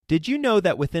Did you know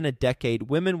that within a decade,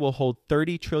 women will hold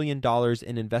 $30 trillion in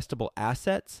investable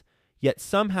assets? Yet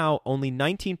somehow only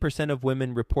 19% of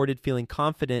women reported feeling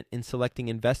confident in selecting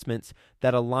investments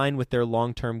that align with their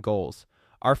long-term goals.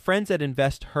 Our friends at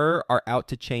InvestHer are out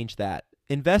to change that.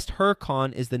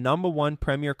 InvestHerCon is the #1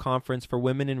 premier conference for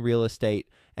women in real estate,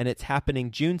 and it's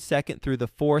happening June 2nd through the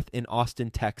 4th in Austin,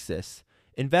 Texas.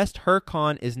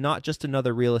 InvestHerCon is not just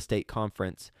another real estate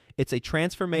conference. It's a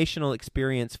transformational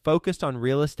experience focused on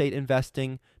real estate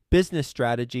investing, business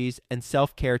strategies, and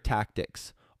self-care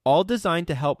tactics, all designed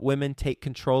to help women take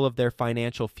control of their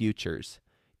financial futures.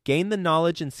 Gain the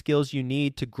knowledge and skills you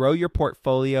need to grow your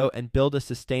portfolio and build a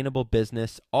sustainable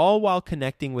business, all while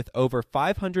connecting with over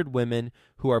 500 women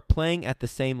who are playing at the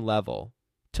same level.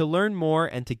 To learn more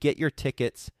and to get your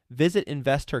tickets, visit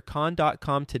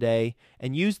InvestHerCon.com today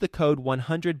and use the code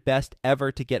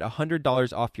 100BESTEVER to get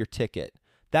 $100 off your ticket.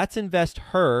 That's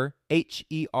InvestHer,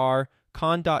 H-E-R,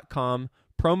 con.com,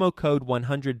 promo code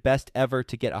 100BESTEVER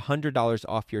to get $100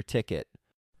 off your ticket.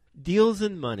 Deals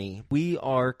and money. We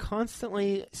are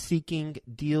constantly seeking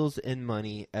deals and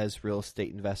money as real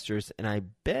estate investors, and I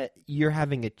bet you're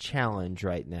having a challenge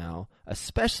right now,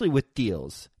 especially with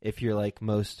deals, if you're like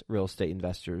most real estate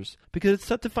investors, because it's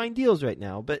tough to find deals right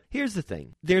now. But here's the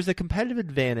thing. There's a competitive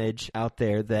advantage out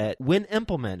there that when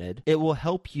implemented, it will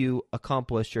help you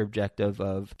accomplish your objective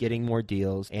of getting more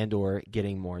deals and or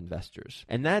getting more investors.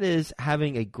 And that is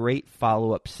having a great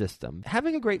follow-up system.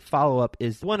 Having a great follow-up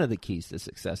is one of the keys to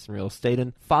success in real estate,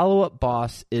 and Follow Up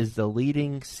Boss is the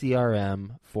leading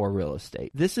CRM for real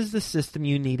estate. This is the system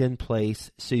you need in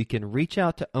place so you can reach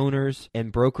out to owners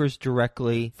and brokers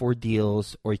directly for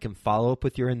deals, or you can follow up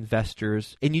with your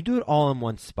investors, and you do it all in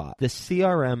one spot. The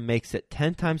CRM makes it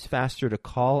 10 times faster to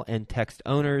call and text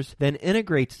owners, then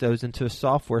integrates those into a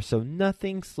software so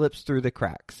nothing slips through the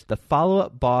cracks. The Follow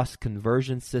Up Boss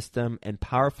conversion system and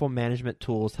powerful management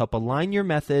tools help align your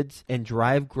methods and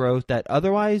drive growth that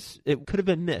otherwise it could have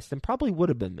been missed and probably would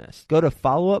have been missed. Go to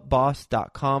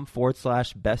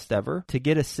followupboss.com/bestever to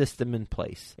get a system in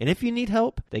place. And if you need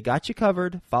help, they got you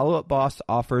covered. Follow Up Boss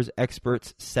offers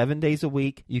experts 7 days a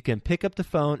week. You can pick up the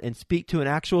phone and speak to an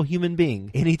actual human being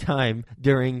anytime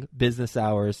during business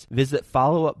hours. Visit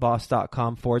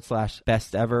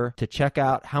followupboss.com/bestever to check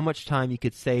out how much time you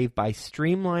could save by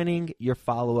streamlining your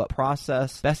follow-up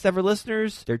process. Best Ever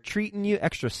listeners, they're treating you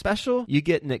extra special. You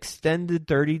get an extended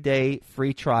 30-day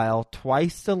free trial,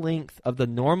 twice the length of the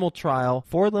normal trial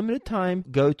for a limited time.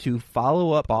 Go to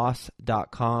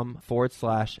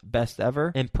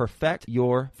followupboss.com/bestever and perfect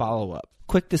your follow-up.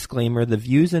 Quick disclaimer, the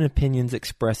views and opinions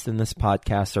expressed in this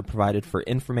podcast are provided for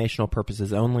informational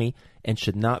purposes only and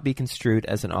should not be construed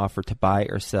as an offer to buy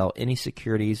or sell any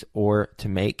securities or to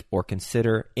make or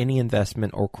consider any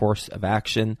investment or course of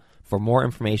action. For more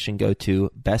information, go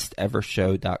to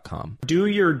bestevershow.com. Do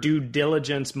your due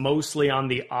diligence mostly on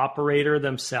the operator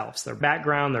themselves, their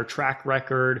background, their track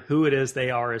record, who it is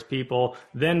they are as people,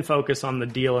 then focus on the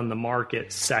deal and the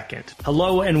market second.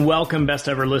 Hello and welcome, Best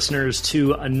Ever listeners,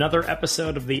 to another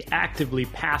episode of the Actively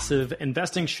Passive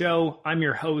Investing Show. I'm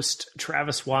your host,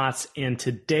 Travis Watts. In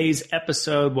today's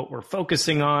episode, what we're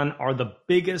focusing on are the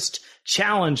biggest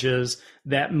challenges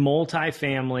that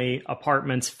multifamily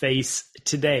apartments face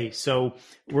today. So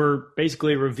we're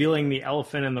basically revealing the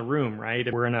elephant in the room, right?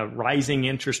 We're in a rising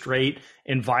interest rate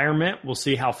environment. We'll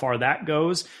see how far that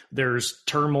goes. There's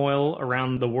turmoil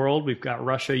around the world. We've got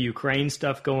Russia, Ukraine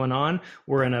stuff going on.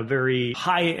 We're in a very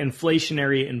high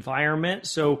inflationary environment.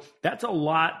 So that's a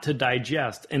lot to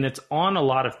digest. And it's on a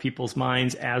lot of people's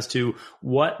minds as to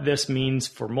what this means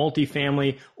for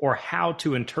multifamily or how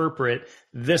to interpret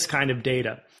this kind of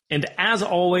data. And as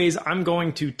always, I'm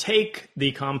going to take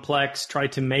the complex, try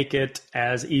to make it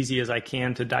as easy as I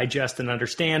can to digest and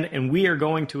understand, and we are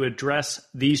going to address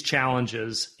these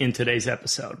challenges in today's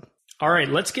episode. All right,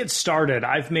 let's get started.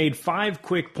 I've made 5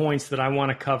 quick points that I want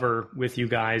to cover with you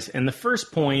guys. And the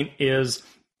first point is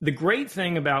the great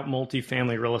thing about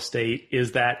multifamily real estate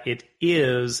is that it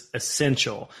is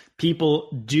essential. People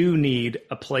do need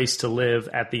a place to live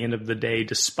at the end of the day,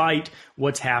 despite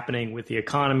what's happening with the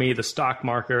economy, the stock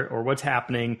market, or what's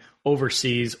happening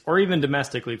overseas, or even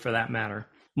domestically for that matter.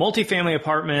 Multifamily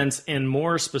apartments, and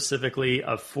more specifically,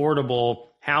 affordable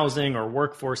housing or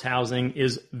workforce housing,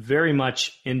 is very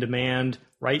much in demand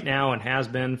right now and has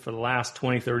been for the last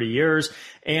 20, 30 years.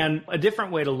 And a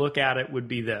different way to look at it would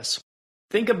be this.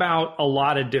 Think about a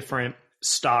lot of different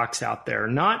stocks out there.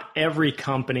 Not every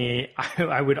company,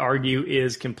 I would argue,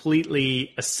 is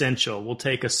completely essential. We'll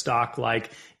take a stock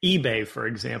like eBay, for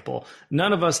example.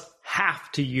 None of us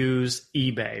have to use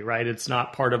eBay, right? It's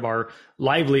not part of our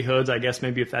livelihoods. I guess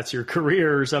maybe if that's your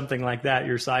career or something like that,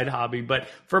 your side hobby. But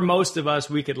for most of us,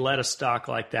 we could let a stock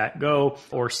like that go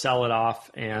or sell it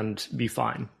off and be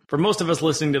fine. For most of us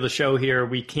listening to the show here,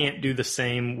 we can't do the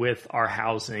same with our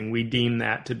housing. We deem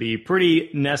that to be pretty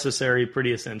necessary,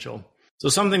 pretty essential. So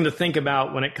something to think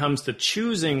about when it comes to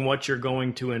choosing what you're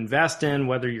going to invest in,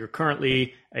 whether you're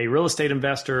currently a real estate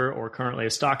investor or currently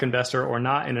a stock investor or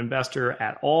not an investor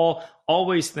at all.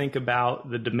 Always think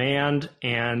about the demand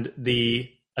and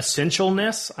the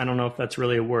essentialness. I don't know if that's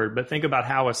really a word, but think about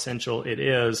how essential it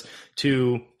is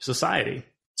to society.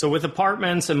 So with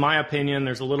apartments, in my opinion,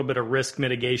 there's a little bit of risk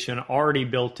mitigation already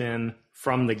built in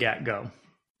from the get-go.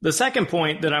 The second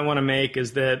point that I want to make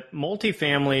is that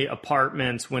multifamily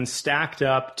apartments, when stacked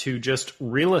up to just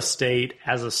real estate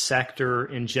as a sector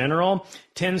in general,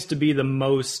 tends to be the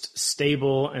most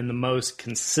stable and the most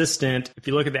consistent. If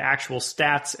you look at the actual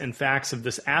stats and facts of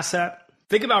this asset,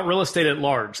 think about real estate at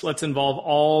large. Let's involve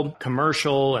all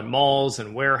commercial and malls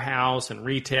and warehouse and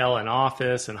retail and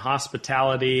office and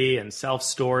hospitality and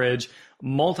self-storage.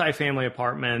 Multifamily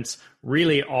apartments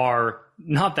really are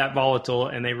not that volatile,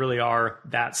 and they really are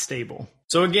that stable.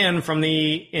 So again, from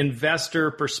the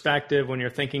investor perspective, when you're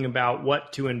thinking about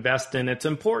what to invest in, it's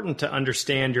important to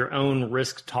understand your own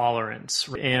risk tolerance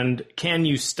and can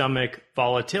you stomach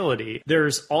volatility.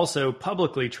 There's also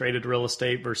publicly traded real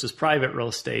estate versus private real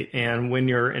estate. And when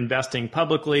you're investing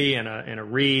publicly in a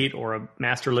REIT or a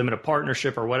master limited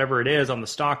partnership or whatever it is on the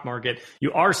stock market,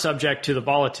 you are subject to the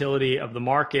volatility of the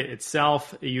market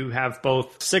itself. You have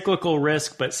both cyclical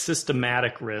risk, but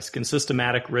systematic risk. And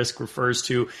systematic risk refers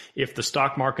to if the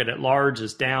stock market at large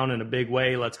is down in a big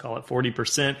way, let's call it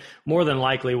 40%, more than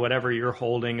likely whatever you're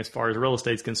holding as far as real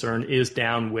estate is concerned is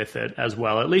down with it as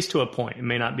well, at least to a point. It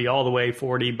may not be all the way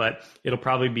 40, but it'll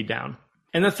probably be down.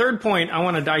 And the third point I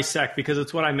want to dissect because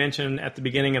it's what I mentioned at the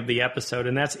beginning of the episode,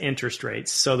 and that's interest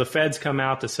rates. So the Feds come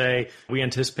out to say, we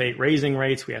anticipate raising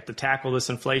rates. We have to tackle this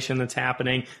inflation that's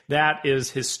happening. That is,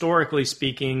 historically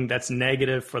speaking, that's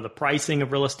negative for the pricing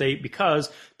of real estate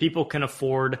because people can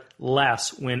afford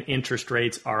less when interest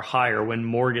rates are higher, when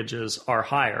mortgages are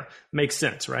higher. Makes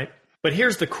sense, right? But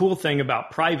here's the cool thing about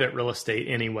private real estate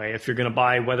anyway. If you're going to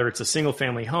buy, whether it's a single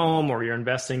family home or you're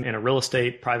investing in a real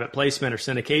estate private placement or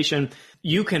syndication,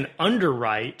 you can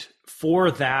underwrite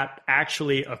for that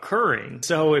actually occurring.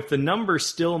 So if the numbers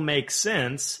still make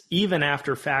sense, even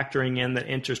after factoring in that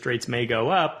interest rates may go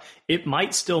up, it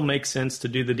might still make sense to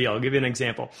do the deal. I'll give you an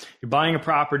example. You're buying a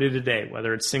property today,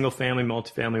 whether it's single family,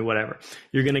 multifamily, whatever.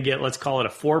 You're going to get, let's call it a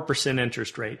 4%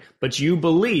 interest rate, but you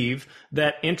believe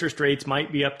that interest rates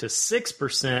might be up to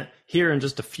 6% here in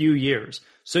just a few years.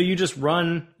 So you just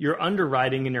run your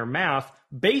underwriting and your math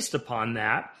based upon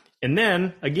that. And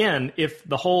then again, if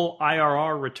the whole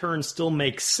IRR return still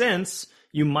makes sense,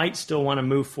 you might still want to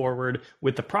move forward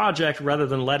with the project rather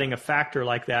than letting a factor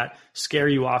like that scare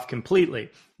you off completely.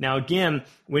 Now, again,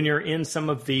 when you're in some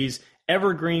of these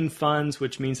evergreen funds,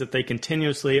 which means that they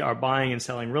continuously are buying and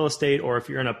selling real estate, or if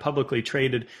you're in a publicly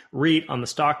traded REIT on the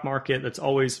stock market that's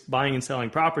always buying and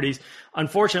selling properties,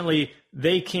 unfortunately,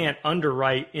 they can't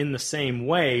underwrite in the same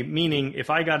way, meaning if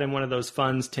I got in one of those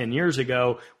funds 10 years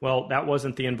ago, well, that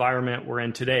wasn't the environment we're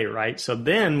in today, right? So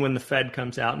then when the Fed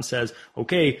comes out and says,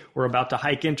 okay, we're about to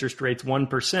hike interest rates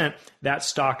 1%, that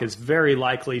stock is very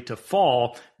likely to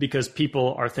fall because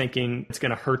people are thinking it's going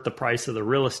to hurt the price of the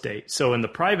real estate. So in the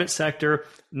private sector,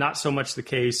 not so much the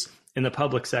case. In the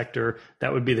public sector,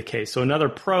 that would be the case. So another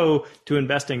pro to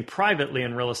investing privately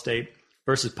in real estate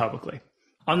versus publicly.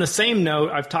 On the same note,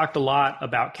 I've talked a lot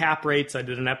about cap rates. I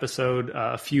did an episode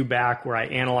a few back where I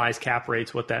analyzed cap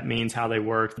rates, what that means, how they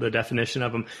work, the definition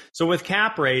of them. So with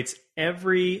cap rates,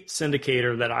 every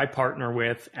syndicator that I partner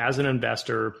with as an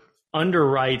investor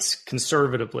underwrites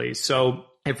conservatively. So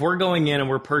if we're going in and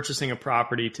we're purchasing a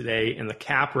property today and the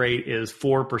cap rate is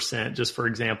 4%, just for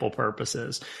example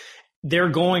purposes, they're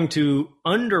going to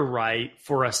underwrite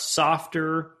for a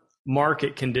softer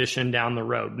market condition down the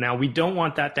road. Now, we don't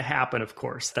want that to happen, of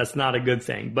course. That's not a good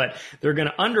thing, but they're going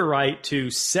to underwrite to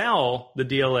sell the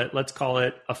deal at, let's call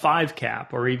it a 5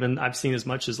 cap, or even I've seen as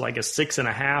much as like a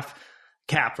 6.5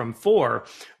 cap from 4,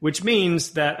 which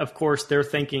means that, of course, they're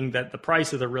thinking that the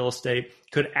price of the real estate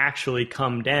could actually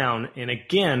come down. And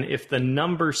again, if the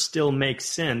numbers still make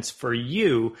sense for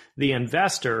you, the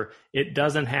investor, it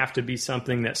doesn't have to be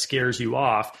something that scares you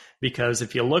off, because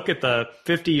if you look at the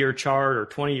 50-year chart or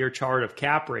 20-year chart of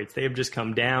cap rates, they have just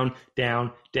come down,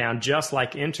 down, down, just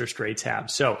like interest rates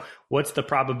have. So what's the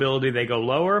probability they go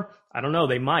lower? I don't know.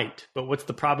 They might. But what's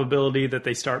the probability that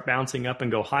they start bouncing up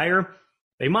and go higher?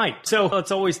 They might. So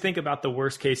let's always think about the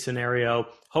worst case scenario,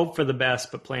 hope for the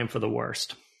best, but plan for the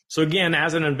worst. So again,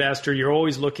 as an investor, you're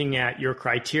always looking at your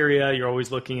criteria. You're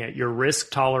always looking at your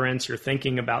risk tolerance. You're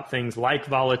thinking about things like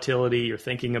volatility. You're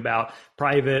thinking about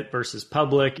private versus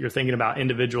public. You're thinking about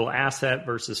individual asset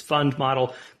versus fund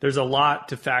model. There's a lot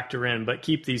to factor in, but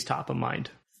keep these top of mind.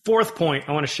 Fourth point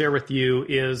I want to share with you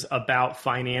is about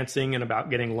financing and about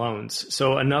getting loans.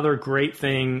 So another great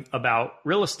thing about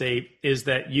real estate is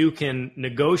that you can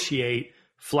negotiate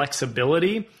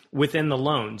flexibility within the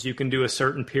loans. You can do a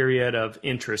certain period of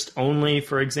interest only,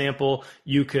 for example.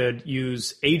 You could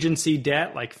use agency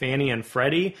debt like Fannie and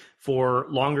Freddie for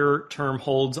longer term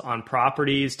holds on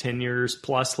properties, 10 years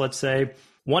plus, let's say.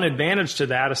 One advantage to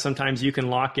that is sometimes you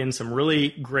can lock in some really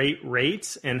great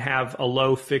rates and have a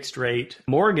low fixed rate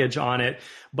mortgage on it.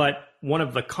 But one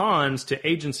of the cons to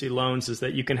agency loans is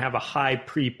that you can have a high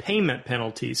prepayment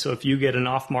penalty. So if you get an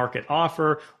off-market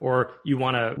offer or you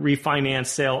want to refinance,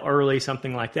 sale early,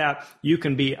 something like that, you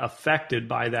can be affected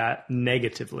by that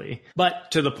negatively. But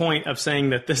to the point of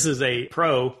saying that this is a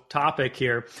pro topic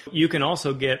here, you can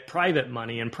also get private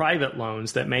money and private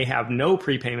loans that may have no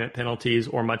prepayment penalties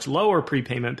or much lower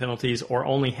prepayment penalties, or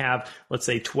only have, let's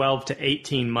say, 12 to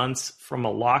 18 months from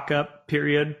a lockup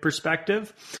period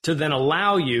perspective, to then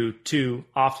allow you to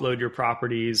offload your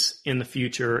properties in the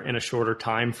future in a shorter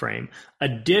time frame.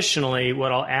 Additionally,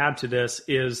 what I'll add to this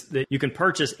is that you can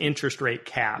purchase interest rate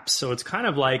caps. So it's kind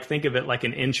of like, think of it like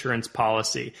an insurance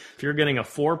policy. If you're getting a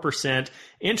 4%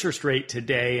 interest rate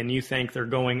today and you think they're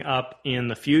going up in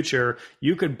the future,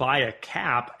 you could buy a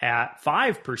cap at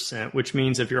 5%, which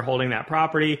means if you're holding that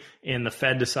property and the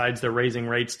Fed decides they're raising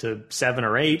rates to 7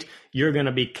 or 8, you're going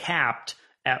to be capped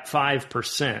at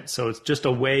 5%. So it's just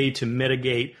a way to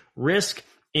mitigate risk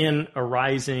in a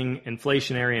rising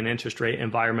inflationary and interest rate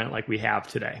environment like we have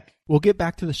today. We'll get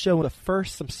back to the show, but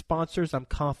first, some sponsors I'm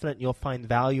confident you'll find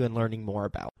value in learning more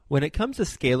about. When it comes to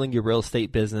scaling your real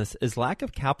estate business, is lack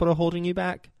of capital holding you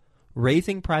back?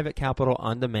 Raising private capital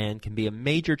on demand can be a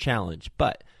major challenge,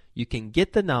 but you can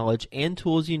get the knowledge and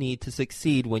tools you need to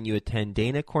succeed when you attend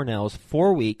Dana Cornell's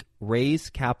 4-week Raise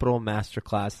Capital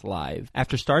Masterclass Live.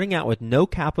 After starting out with no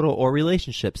capital or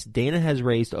relationships, Dana has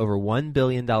raised over $1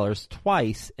 billion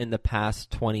twice in the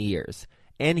past 20 years.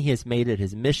 And he has made it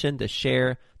his mission to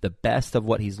share the best of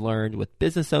what he's learned with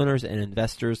business owners and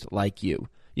investors like you.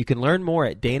 You can learn more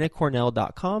at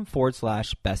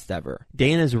danacornell.com/bestever.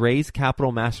 Dana's Raise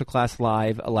Capital Masterclass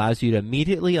Live allows you to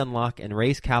immediately unlock and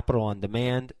raise capital on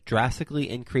demand, drastically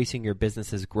increasing your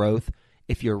business's growth.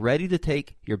 If you're ready to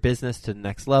take your business to the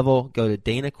next level, go to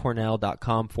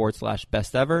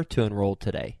danacornell.com/bestever to enroll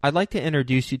today. I'd like to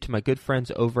introduce you to my good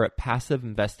friends over at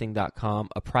PassiveInvesting.com,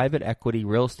 a private equity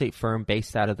real estate firm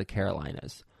based out of the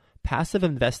Carolinas.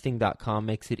 PassiveInvesting.com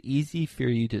makes it easy for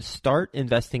you to start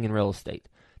investing in real estate.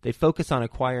 They focus on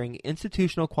acquiring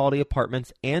institutional quality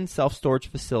apartments and self-storage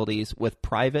facilities with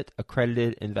private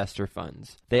accredited investor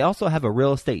funds. They also have a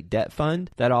real estate debt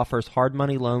fund that offers hard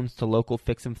money loans to local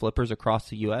fix and flippers across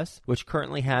the U.S., which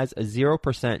currently has a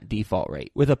 0% default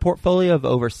rate. With a portfolio of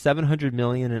over $700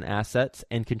 million in assets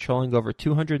and controlling over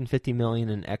 $250 million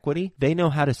in equity, they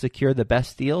know how to secure the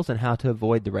best deals and how to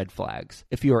avoid the red flags.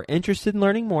 If you are interested in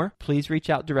learning more, please reach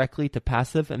out directly to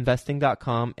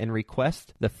PassiveInvesting.com and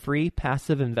request the free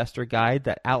Passive Investor Guide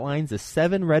that outlines the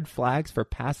 7 red flags for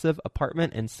passive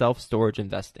apartment and self-storage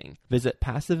investing. Visit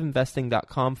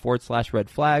PassiveInvesting.com/red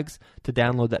flags to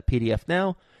download that PDF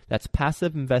now. That's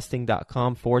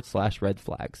PassiveInvesting.com/red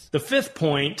flags. The fifth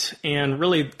point, and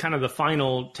really kind of the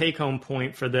final take-home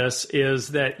point for this, is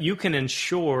that you can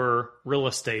insure real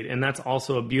estate. And that's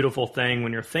also a beautiful thing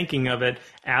when you're thinking of it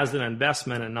as an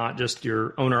investment and not just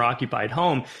your owner-occupied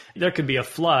home. There could be a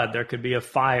flood, there could be a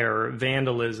fire,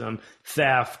 vandalism,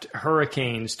 theft,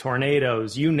 hurricanes,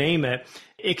 tornadoes, you name it.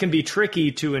 It can be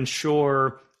tricky to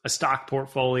insure a stock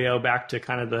portfolio. Back to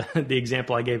kind of the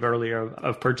example I gave earlier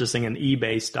of purchasing an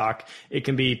eBay stock. It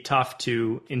can be tough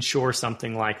to insure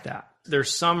something like that.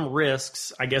 There's some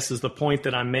risks, I guess is the point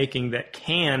that I'm making, that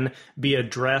can be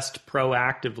addressed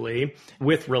proactively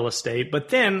with real estate. But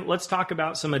then let's talk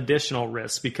about some additional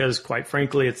risks, because quite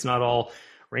frankly, it's not all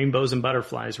rainbows and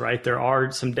butterflies, right? There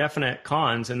are some definite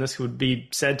cons, and this would be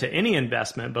said to any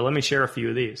investment, but let me share a few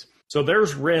of these. So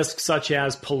there's risk such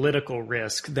as political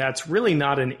risk that's really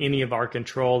not in any of our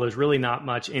control. There's really not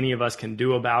much any of us can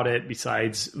do about it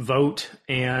besides vote.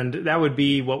 And that would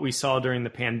be what we saw during the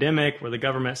pandemic, where the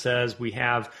government says we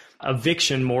have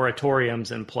eviction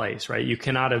moratoriums in place, right? You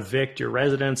cannot evict your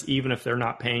residents even if they're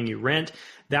not paying you rent.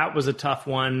 That was a tough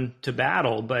one to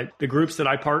battle, but the groups that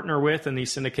I partner with in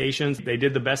these syndications, they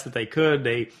did the best that they could.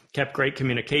 They kept great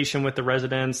communication with the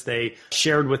residents. They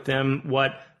shared with them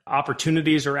what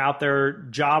opportunities are out there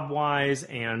job-wise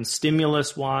and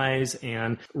stimulus-wise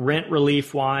and rent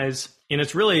relief-wise. And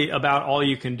it's really about all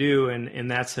you can do in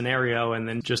that scenario, and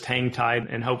then just hang tight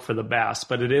and hope for the best.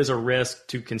 But it is a risk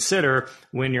to consider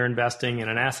when you're investing in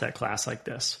an asset class like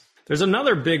this. There's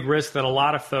another big risk that a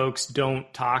lot of folks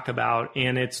don't talk about,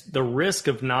 and it's the risk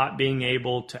of not being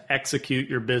able to execute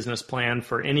your business plan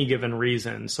for any given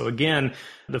reason. So again,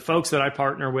 the folks that I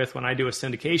partner with when I do a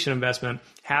syndication investment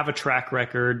have a track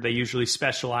record. They usually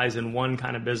specialize in one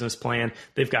kind of business plan.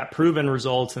 They've got proven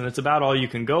results, and it's about all you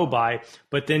can go by.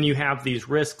 But then you have these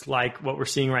risks like what we're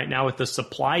seeing right now with the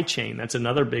supply chain. That's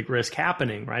another big risk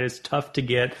happening, right? It's tough to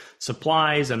get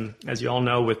supplies. And as you all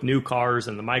know, with new cars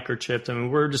and the microchips, I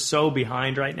mean, we're just so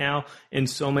behind right now in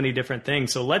so many different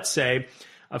things. So let's say,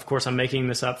 of course, I'm making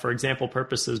this up for example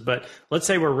purposes, but let's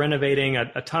say we're renovating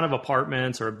a ton of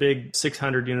apartments or a big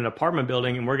 600-unit apartment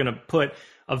building, and we're going to put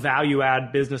a value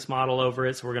add business model over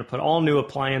it. So we're going to put all new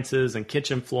appliances and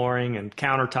kitchen flooring and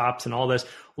countertops and all this.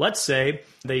 Let's say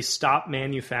they stop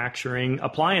manufacturing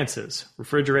appliances,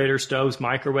 refrigerators, stoves,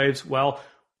 microwaves. Well,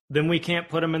 then we can't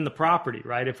put them in the property,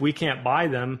 right? If we can't buy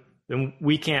them, then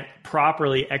we can't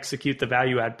properly execute the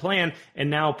value add plan. And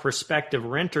now prospective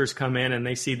renters come in and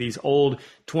they see these old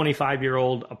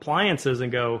 25-year-old appliances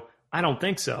and go, I don't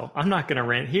think so. I'm not going to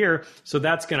rent here. So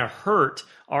that's going to hurt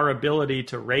our ability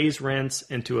to raise rents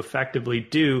and to effectively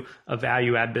do a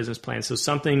value add business plan. So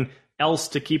something else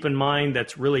to keep in mind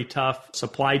that's really tough,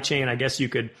 supply chain. I guess you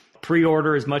could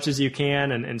pre-order as much as you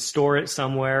can and store it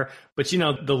somewhere. But, you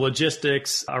know, the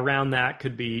logistics around that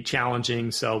could be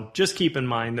challenging. So just keep in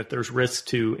mind that there's risk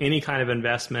to any kind of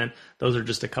investment. Those are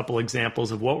just a couple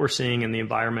examples of what we're seeing in the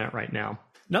environment right now.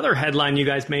 Another headline you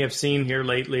guys may have seen here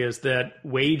lately is that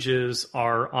wages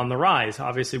are on the rise.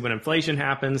 Obviously, when inflation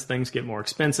happens, things get more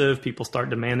expensive. People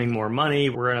start demanding more money.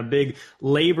 We're in a big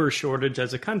labor shortage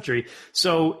as a country.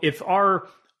 So if our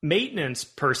maintenance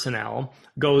personnel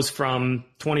goes from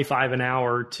 $25 an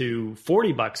hour to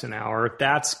 $40 an hour,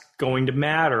 that's going to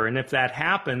matter. And if that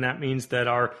happened, that means that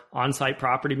our on-site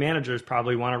property managers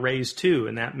probably want to raise too.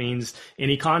 And that means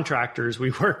any contractors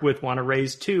we work with want to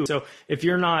raise too. So if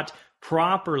you're not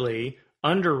properly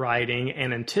underwriting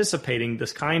and anticipating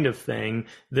this kind of thing,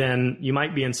 then you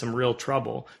might be in some real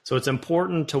trouble. So it's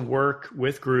important to work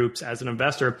with groups as an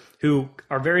investor who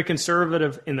are very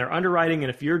conservative in their underwriting.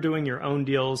 And if you're doing your own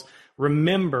deals,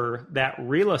 remember that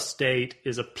real estate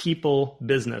is a people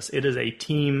business. It is a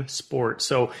team sport.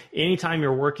 So anytime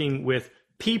you're working with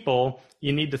people,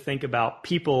 you need to think about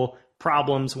people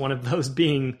problems, one of those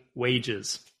being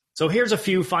wages. So here's a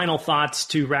few final thoughts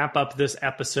to wrap up this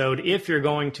episode. If you're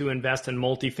going to invest in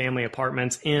multifamily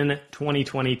apartments in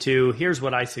 2022, here's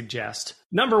what I suggest.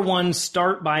 Number one,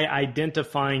 start by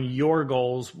identifying your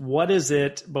goals. What is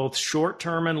it, both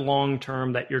short-term and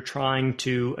long-term, that you're trying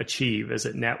to achieve? Is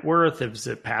it net worth? Is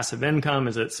it passive income?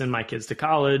 Is it send my kids to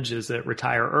college? Is it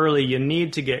retire early? You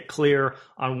need to get clear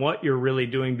on what you're really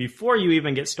doing before you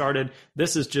even get started.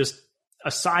 This is just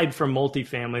aside from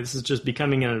multifamily, this is just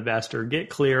becoming an investor.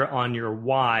 Get clear on your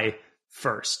why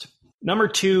first. Number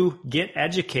two, get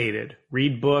educated.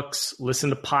 Read books,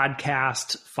 listen to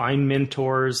podcasts, find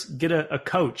mentors, get a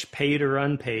coach, paid or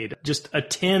unpaid. Just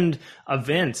attend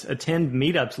events, attend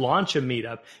meetups, launch a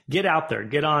meetup. Get out there,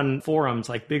 get on forums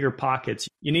like BiggerPockets.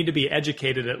 You need to be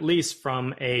educated at least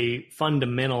from a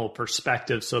fundamental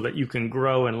perspective so that you can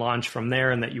grow and launch from there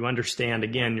and that you understand,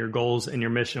 again, your goals and your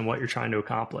mission, what you're trying to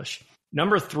accomplish.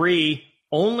 Number three,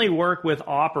 only work with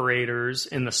operators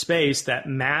in the space that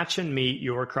match and meet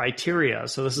your criteria.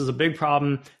 So this is a big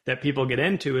problem that people get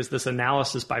into, is this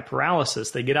analysis by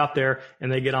paralysis. They get out there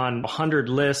and they get on 100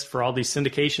 lists for all these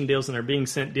syndication deals, and they're being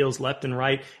sent deals left and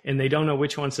right, and they don't know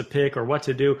which ones to pick or what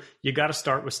to do. You got to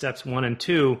start with steps 1 and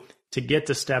 2 to get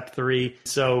to step 3.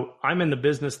 So I'm in the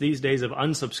business these days of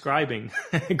unsubscribing.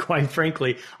 Quite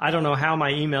frankly, I don't know how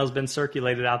my email's been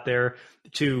circulated out there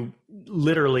to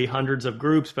literally hundreds of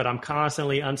groups, but I'm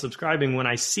constantly unsubscribing when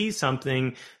I see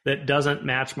something that doesn't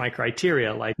match my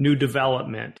criteria, like new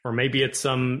development, or maybe it's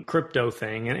some crypto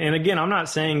thing. And again, I'm not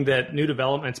saying that new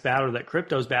development's bad or that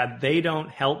crypto's bad. They don't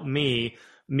help me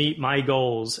meet my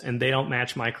goals and they don't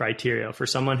match my criteria. For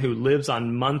someone who lives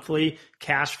on monthly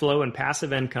cash flow and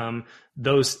passive income,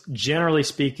 those, generally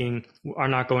speaking, are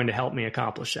not going to help me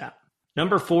accomplish that.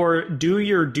 Number 4, do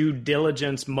your due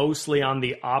diligence mostly on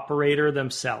the operator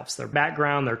themselves, their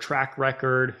background, their track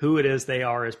record, who it is they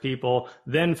are as people,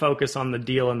 then focus on the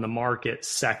deal in the market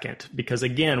second. Because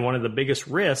again, one of the biggest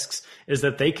risks is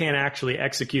that they can't actually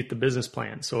execute the business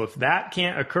plan. So if that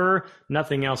can't occur,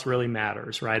 nothing else really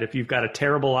matters, right? If you've got a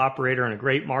terrible operator in a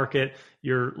great market,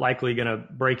 you're likely going to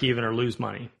break even or lose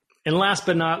money. And last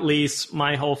but not least,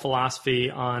 my whole philosophy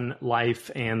on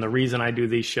life and the reason I do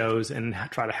these shows and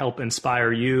try to help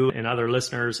inspire you and other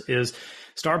listeners is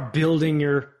start building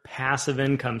your passive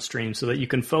income stream so that you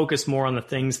can focus more on the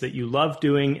things that you love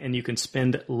doing and you can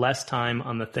spend less time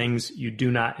on the things you do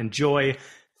not enjoy.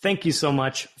 Thank you so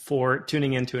much for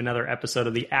tuning in to another episode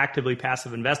of the Actively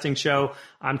Passive Investing Show.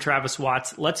 I'm Travis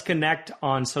Watts. Let's connect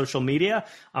on social media.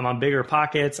 I'm on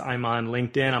BiggerPockets. I'm on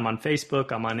LinkedIn. I'm on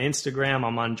Facebook. I'm on Instagram.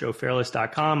 I'm on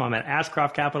joefairless.com. I'm at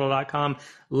ashcroftcapital.com.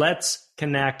 Let's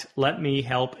connect. Let me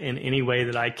help in any way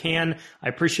that I can. I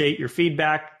appreciate your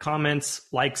feedback, comments,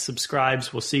 likes,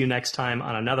 subscribes. We'll see you next time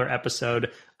on another episode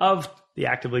of the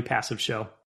Actively Passive Show.